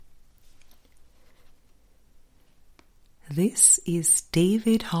This is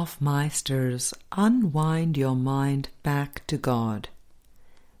David Hoffmeister's Unwind Your Mind Back to God,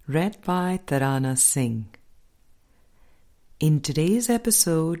 read by Tarana Singh. In today's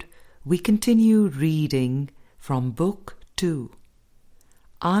episode, we continue reading from Book 2,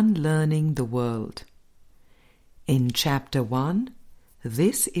 Unlearning the World. In Chapter 1,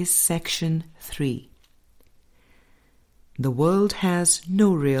 this is Section 3. The world has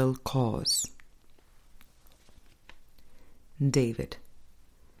no real cause. David.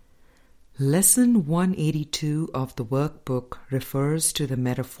 Lesson 182 of the workbook refers to the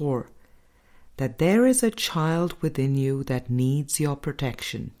metaphor that there is a child within you that needs your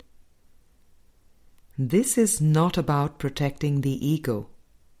protection. This is not about protecting the ego.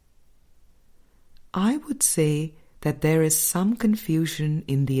 I would say that there is some confusion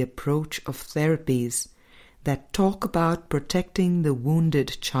in the approach of therapies that talk about protecting the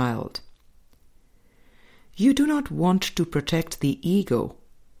wounded child. You do not want to protect the ego,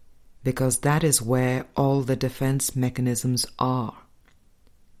 because that is where all the defense mechanisms are.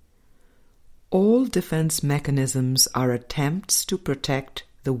 All defense mechanisms are attempts to protect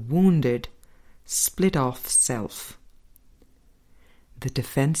the wounded, split-off self. The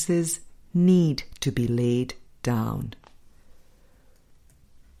defenses need to be laid down.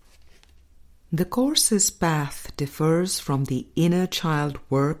 The Course's path differs from the inner child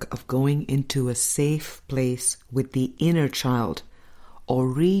work of going into a safe place with the inner child or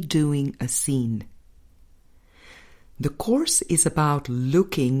redoing a scene. The Course is about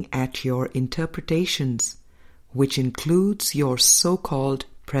looking at your interpretations, which includes your so-called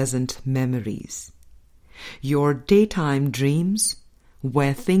present memories, your daytime dreams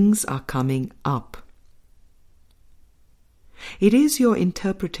where things are coming up. It is your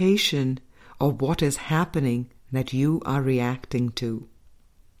interpretation of what is happening that you are reacting to.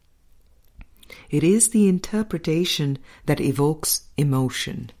 It is the interpretation that evokes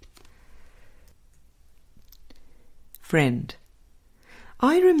emotion. Friend,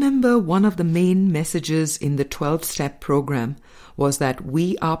 I remember one of the main messages in the 12-step program was that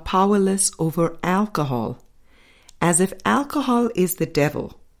we are powerless over alcohol, as if alcohol is the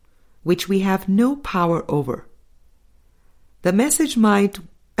devil, which we have no power over. The message might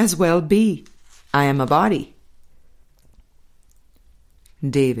as well be, I am a body.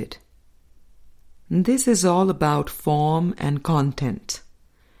 David. This is all about form and content.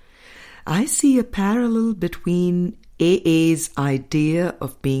 I see a parallel between AA's idea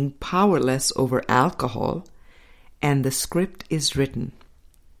of being powerless over alcohol and the script is written.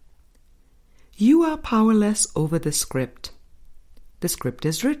 You are powerless over the script. The script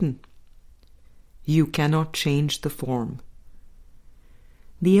is written. You cannot change the form.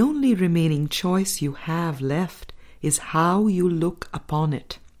 The only remaining choice you have left is how you look upon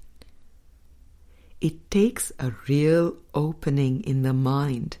it. It takes a real opening in the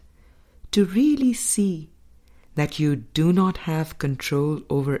mind to really see that you do not have control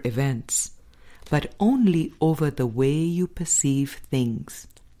over events, but only over the way you perceive things.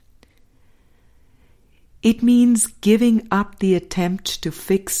 It means giving up the attempt to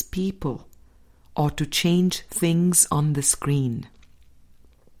fix people or to change things on the screen.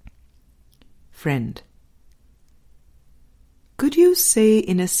 Friend, could you say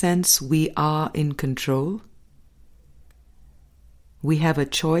in a sense we are in control? We have a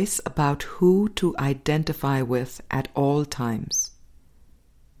choice about who to identify with at all times.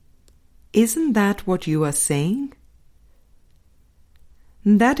 Isn't that what you are saying?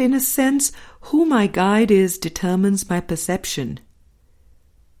 That in a sense, who my guide is determines my perception.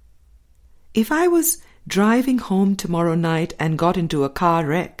 If I was driving home tomorrow night and got into a car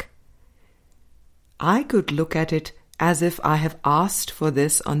wreck, I could look at it as if I have asked for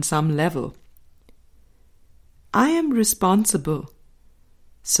this on some level. I am responsible,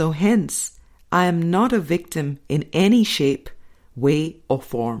 so hence I am not a victim in any shape, way or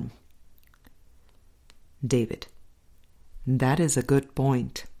form. David. That is a good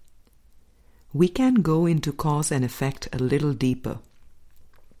point. We can go into cause and effect a little deeper.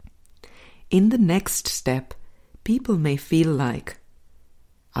 In the next step, people may feel like,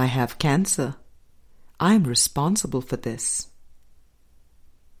 I have cancer. I am responsible for this.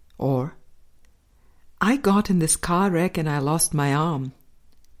 Or, I got in this car wreck and I lost my arm.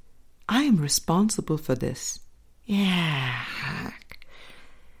 I am responsible for this. Yeah.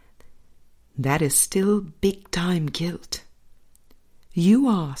 That is still big-time guilt. You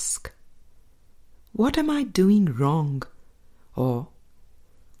ask, what am I doing wrong? Or,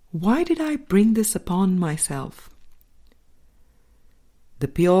 why did I bring this upon myself? The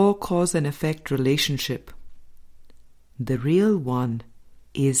pure cause and effect relationship, the real one,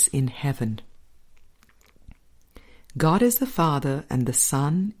 is in heaven. God is the Father and the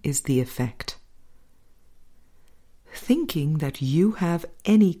Son is the effect. Thinking that you have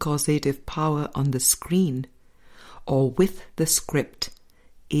any causative power on the screen or with the script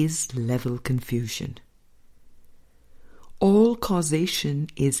is level confusion. All causation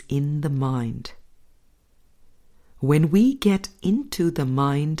is in the mind. When we get into the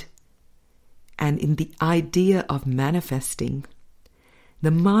mind and in the idea of manifesting,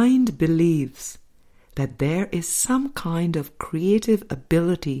 the mind believes that there is some kind of creative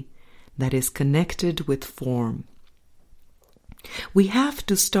ability that is connected with form. We have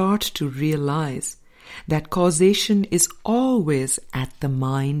to start to realize that causation is always at the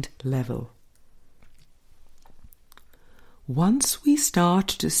mind level. Once we start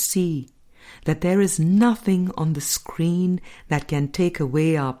to see that there is nothing on the screen that can take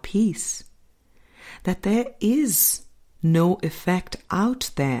away our peace, that there is no effect out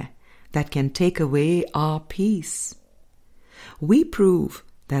there that can take away our peace, we prove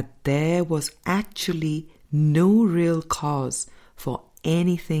that there was actually no real cause for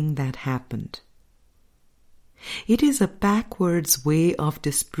anything that happened. It is a backwards way of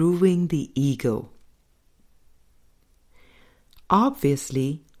disproving the ego.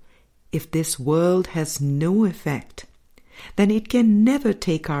 Obviously, if this world has no effect, then it can never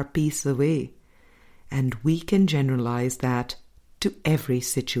take our peace away, and we can generalize that to every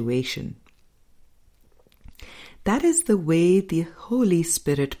situation. That is the way the Holy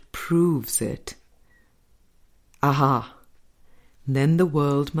Spirit proves it. Aha! Then the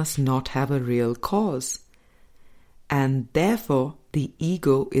world must not have a real cause, and therefore the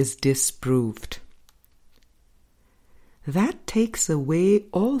ego is disproved. That takes away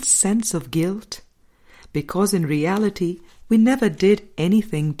all sense of guilt, because in reality we never did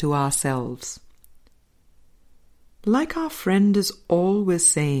anything to ourselves. Like our friend is always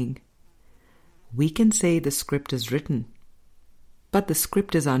saying, we can say the script is written, but the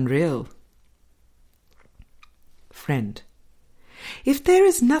script is unreal. Friend, if there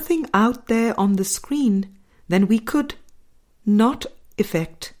is nothing out there on the screen, then we could not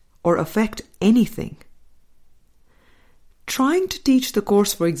affect anything. Trying to teach the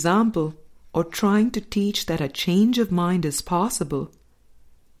course, for example, or trying to teach that a change of mind is possible,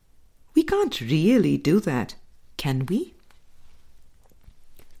 we can't really do that, can we?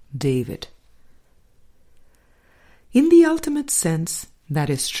 David. In the ultimate sense, that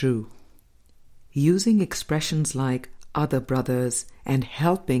is true. Using expressions like other brothers and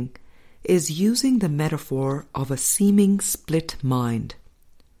helping is using the metaphor of a seeming split mind.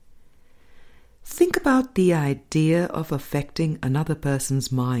 Think about the idea of affecting another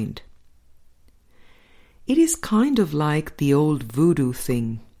person's mind. It is kind of like the old voodoo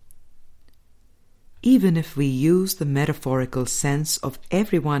thing. Even if we use the metaphorical sense of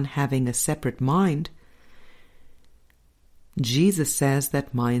everyone having a separate mind, Jesus says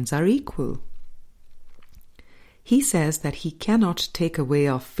that minds are equal. He says that he cannot take away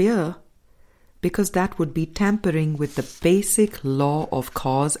our fear because that would be tampering with the basic law of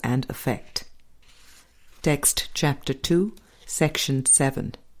cause and effect. Text chapter 2, section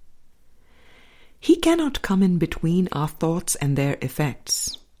 7. He cannot come in between our thoughts and their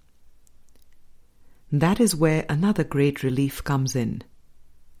effects. That is where another great relief comes in.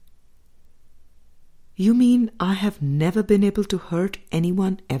 You mean I have never been able to hurt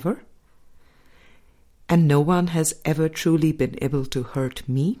anyone ever? And no one has ever truly been able to hurt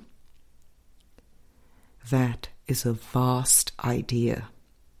me? That is a vast idea.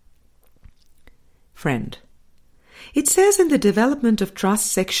 Friend, it says in the Development of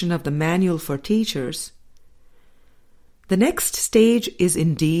Trust section of the Manual for Teachers, the next stage is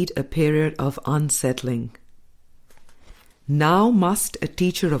indeed a period of unsettling. Now must a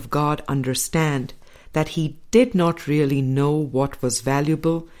teacher of God understand that he did not really know what was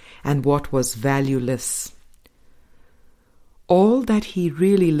valuable and what was valueless. All that he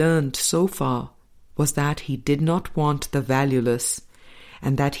really learned so far was that he did not want the valueless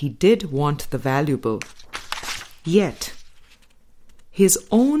and that he did want the valuable. Yet, his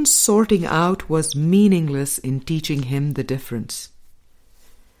own sorting out was meaningless in teaching him the difference.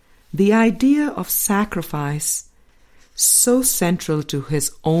 The idea of sacrifice, so central to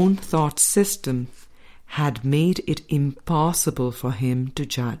his own thought system, had made it impossible for him to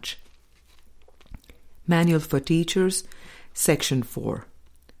judge. Manual for Teachers, Section 4.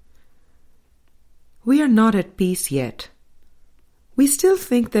 We are not at peace yet. We still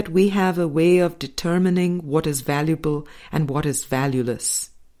think that we have a way of determining what is valuable and what is valueless.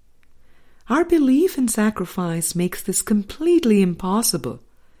 Our belief in sacrifice makes this completely impossible,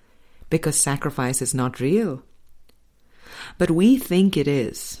 because sacrifice is not real. But we think it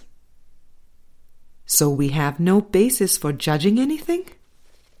is. So we have no basis for judging anything?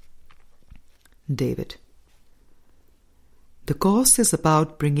 David: The Course is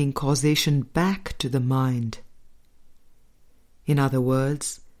about bringing causation back to the mind. In other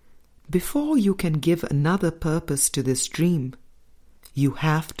words, before you can give another purpose to this dream, you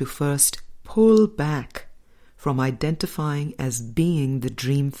have to first pull back from identifying as being the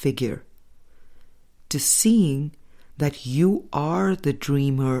dream figure to seeing that you are the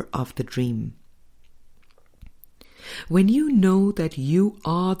dreamer of the dream. When you know that you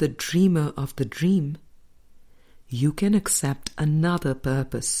are the dreamer of the dream, you can accept another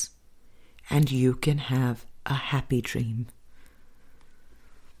purpose and you can have a happy dream.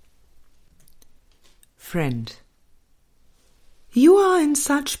 Friend, you are in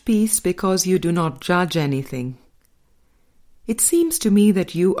such peace because you do not judge anything. It seems to me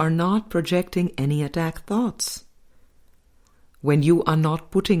that you are not projecting any attack thoughts. When you are not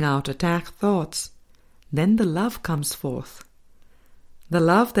putting out attack thoughts, then the love comes forth, the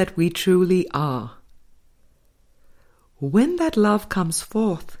love that we truly are. When that love comes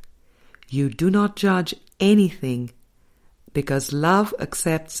forth, you do not judge anything because love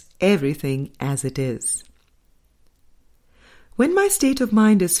accepts everything as it is. When my state of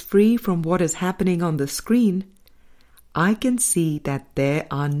mind is free from what is happening on the screen, I can see that there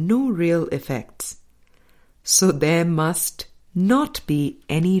are no real effects, so there must not be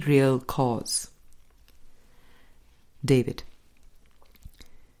any real cause. David: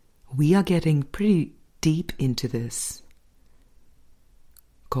 We are getting pretty deep into this.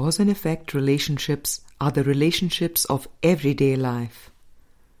 Cause and effect relationships are the relationships of everyday life.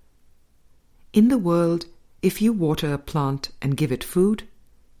 In the world, if you water a plant and give it food,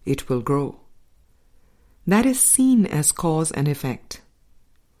 it will grow. That is seen as cause and effect.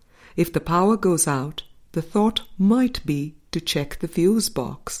 If the power goes out, the thought might be to check the fuse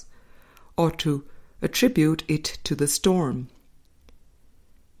box or to attribute it to the storm.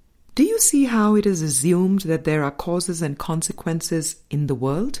 Do you see how it is assumed that there are causes and consequences in the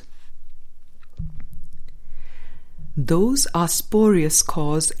world? Those are spurious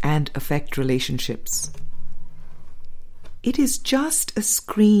cause and effect relationships. It is just a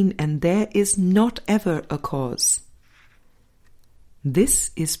screen and there is not ever a cause.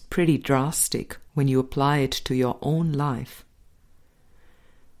 This is pretty drastic when you apply it to your own life.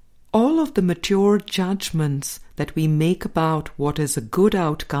 All of the mature judgments that we make about what is a good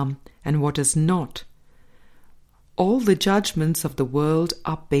outcome and what is not, all the judgments of the world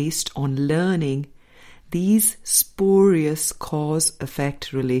are based on learning these spurious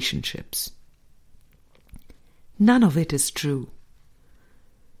cause-effect relationships. None of it is true.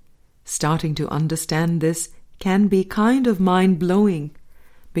 Starting to understand this can be kind of mind-blowing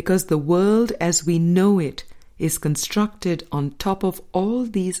because the world as we know it is constructed on top of all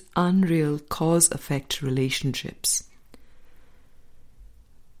these unreal cause-effect relationships.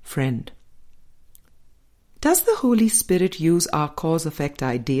 Friend, does the Holy Spirit use our cause-effect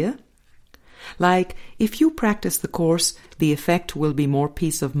idea? Like, if you practice the Course, the effect will be more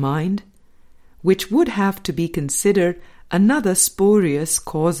peace of mind, which would have to be considered another spurious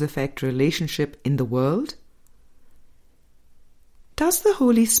cause-effect relationship in the world? Does the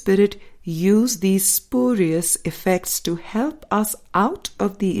Holy Spirit use these spurious effects to help us out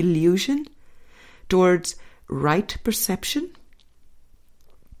of the illusion towards right perception?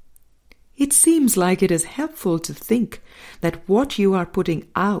 It seems like it is helpful to think that what you are putting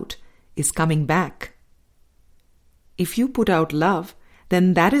out is coming back. If you put out love,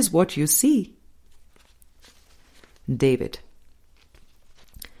 then that is what you see. David: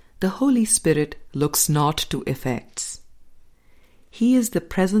 The Holy Spirit looks not to effects. He is the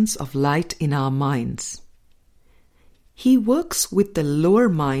presence of light in our minds. He works with the lower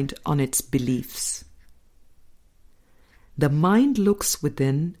mind on its beliefs. The mind looks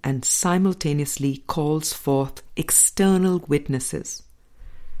within and simultaneously calls forth external witnesses.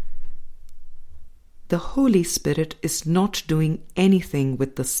 The Holy Spirit is not doing anything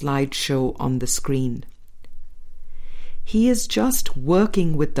with the slideshow on the screen. He is just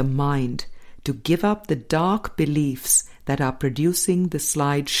working with the mind to give up the dark beliefs that are producing the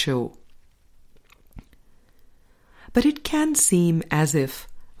slideshow. But it can seem as if,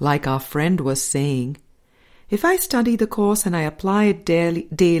 like our friend was saying, if I study the Course and I apply it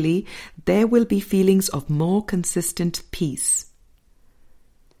daily, there will be feelings of more consistent peace.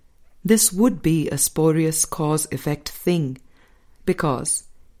 This would be a spurious cause-effect thing, because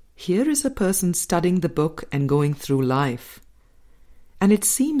here is a person studying the book and going through life, and it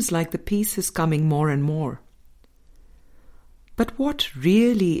seems like the peace is coming more and more. But what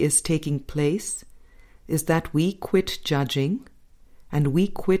really is taking place is that we quit judging and we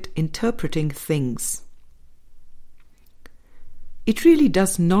quit interpreting things. It really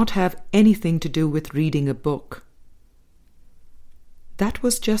does not have anything to do with reading a book. That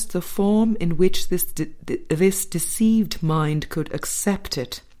was just the form in which this deceived mind could accept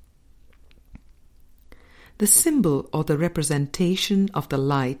it. The symbol or the representation of the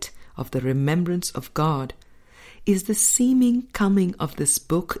light of the remembrance of God is the seeming coming of this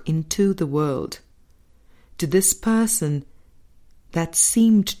book into the world, to this person that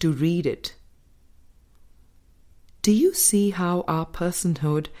seemed to read it. Do you see how our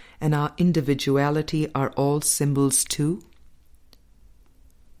personhood and our individuality are all symbols too?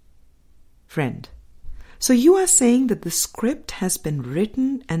 Friend, so you are saying that the script has been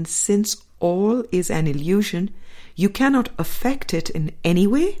written, and since all is an illusion, you cannot affect it in any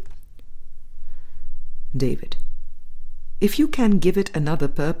way? David, if you can give it another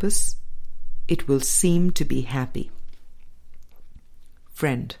purpose, it will seem to be happy.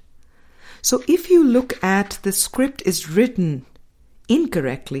 Friend, so if you look at the script is written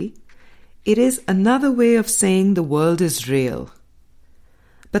incorrectly, it is another way of saying the world is real.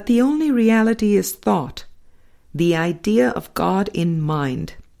 But the only reality is thought, the idea of God in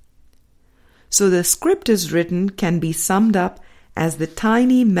mind. So the script is written can be summed up as the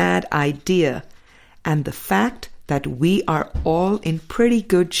tiny mad idea and the fact that we are all in pretty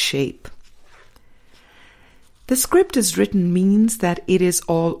good shape. The script is written means that it is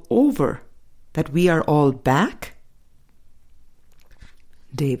all over, that we are all back.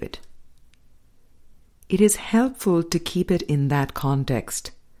 David, it is helpful to keep it in that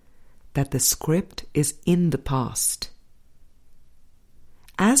context, that the script is in the past.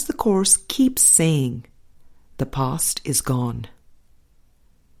 As the Course keeps saying, the past is gone.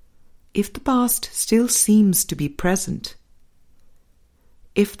 If the past still seems to be present,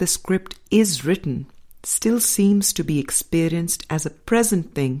 if the script is written, still seems to be experienced as a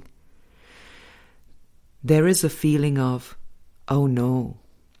present thing, there is a feeling of, oh no.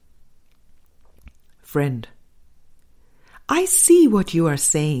 Friend, I see what you are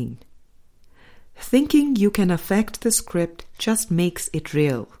saying. Thinking you can affect the script just makes it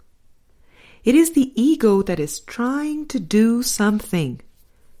real. It is the ego that is trying to do something,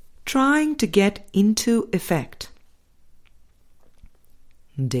 trying to get into effect.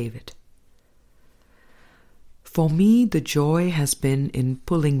 David, for me, the joy has been in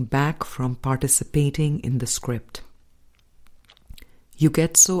pulling back from participating in the script. You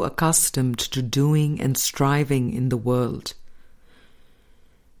get so accustomed to doing and striving in the world.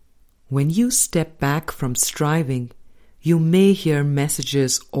 When you step back from striving, you may hear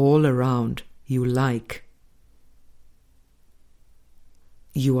messages all around you like,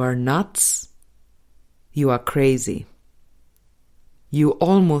 you are nuts, you are crazy. You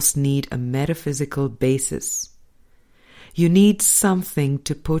almost need a metaphysical basis. You need something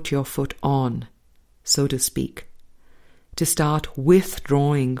to put your foot on, so to speak, to start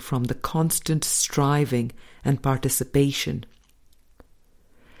withdrawing from the constant striving and participation.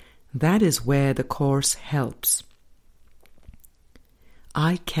 That is where the Course helps.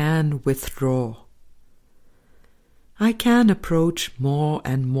 I can withdraw. I can approach more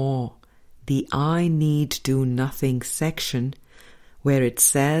and more the I need do nothing section, where it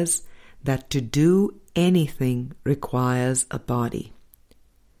says that to do anything requires a body.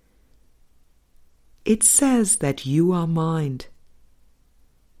 It says that you are mind,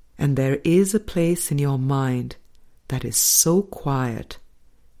 and there is a place in your mind that is so quiet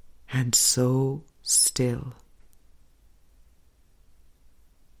and so still.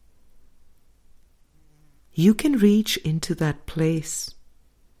 You can reach into that place,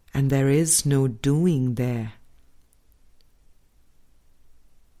 and there is no doing there.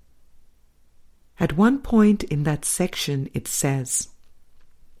 At one point in that section it says,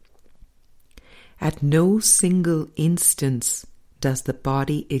 at no single instance does the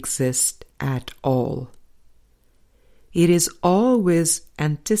body exist at all. It is always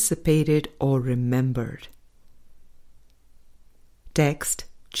anticipated or remembered. Text,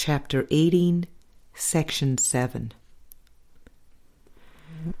 chapter 18, section 7.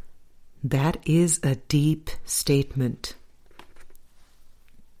 That is a deep statement.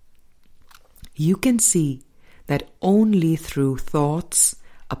 You can see that only through thoughts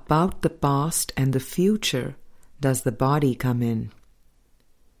about the past and the future does the body come in.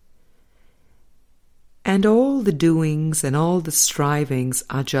 And all the doings and all the strivings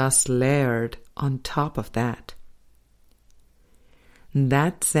are just layered on top of that.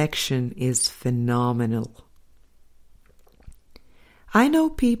 That section is phenomenal. I know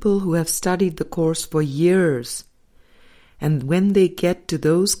people who have studied the Course for years, and when they get to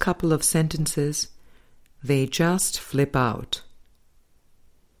those couple of sentences, they just flip out.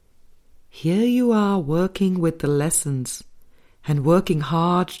 Here you are working with the lessons and working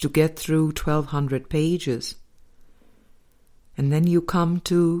hard to get through 1200 pages. And then you come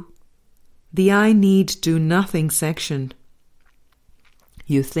to the I need do nothing section.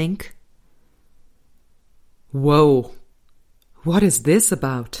 You think, whoa, what is this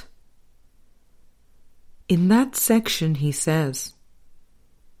about? In that section he says,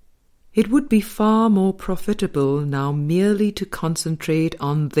 it would be far more profitable now merely to concentrate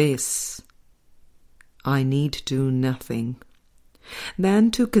on this, I need do nothing, than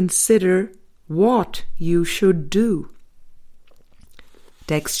to consider what you should do.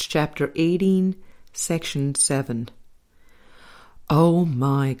 Text chapter 18, section 7. Oh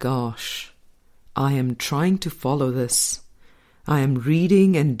my gosh, I am trying to follow this. I am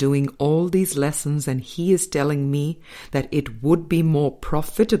reading and doing all these lessons, and he is telling me that it would be more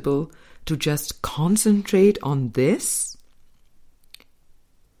profitable to just concentrate on this?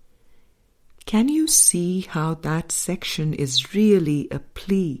 Can you see how that section is really a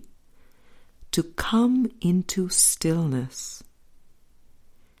plea to come into stillness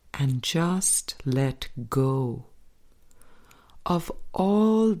and just let go of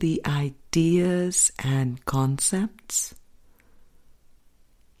all the ideas and concepts?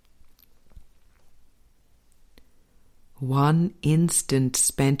 One instant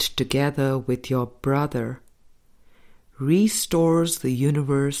spent together with your brother restores the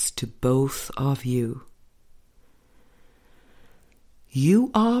universe to both of you. You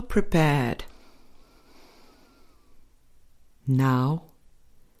are prepared. Now,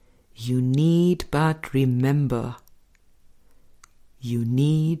 you need but remember, you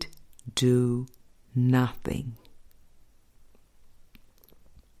need do nothing.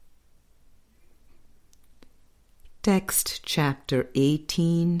 Text chapter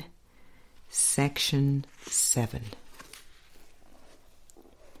 18, section 7.